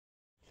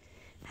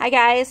Hi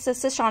guys,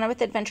 this is Shauna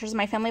with Adventures of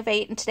My Family of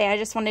 8, and today I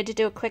just wanted to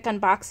do a quick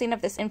unboxing of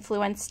this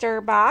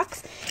Influenster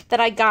box that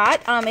I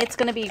got. It's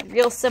going to be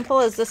real simple,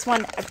 as this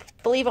one, I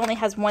believe, only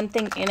has one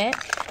thing in it.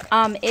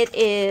 It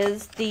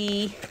is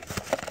the,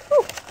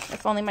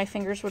 if only my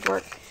fingers would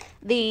work,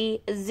 the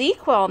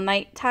ZzzQuil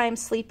Nighttime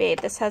Sleep Aid.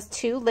 This has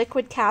 2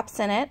 liquid caps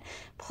in it,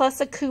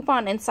 plus a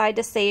coupon inside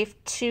to save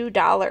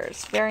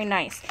 $2. Very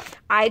nice.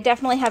 I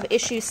definitely have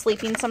issues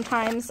sleeping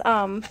sometimes.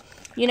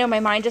 You know, my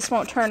mind just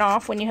won't turn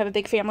off when you have a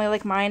big family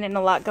like mine and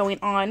a lot going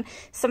on.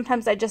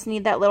 Sometimes I just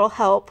need that little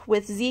help.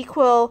 With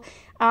ZzzQuil,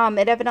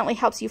 it evidently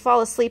helps you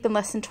fall asleep in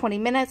less than 20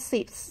 minutes,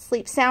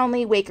 sleep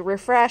soundly, wake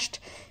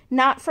refreshed,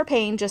 not for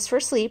pain, just for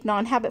sleep,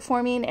 non-habit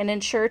forming, and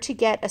ensure to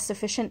get a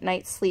sufficient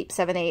night's sleep,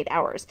 7 to 8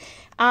 hours.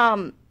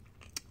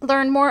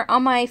 Learn more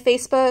on my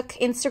Facebook,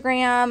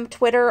 Instagram,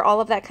 Twitter,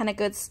 all of that kind of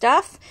good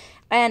stuff.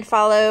 And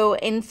follow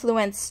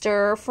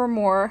Influenster for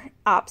more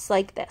ops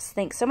like this.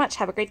 Thanks so much.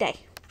 Have a great day.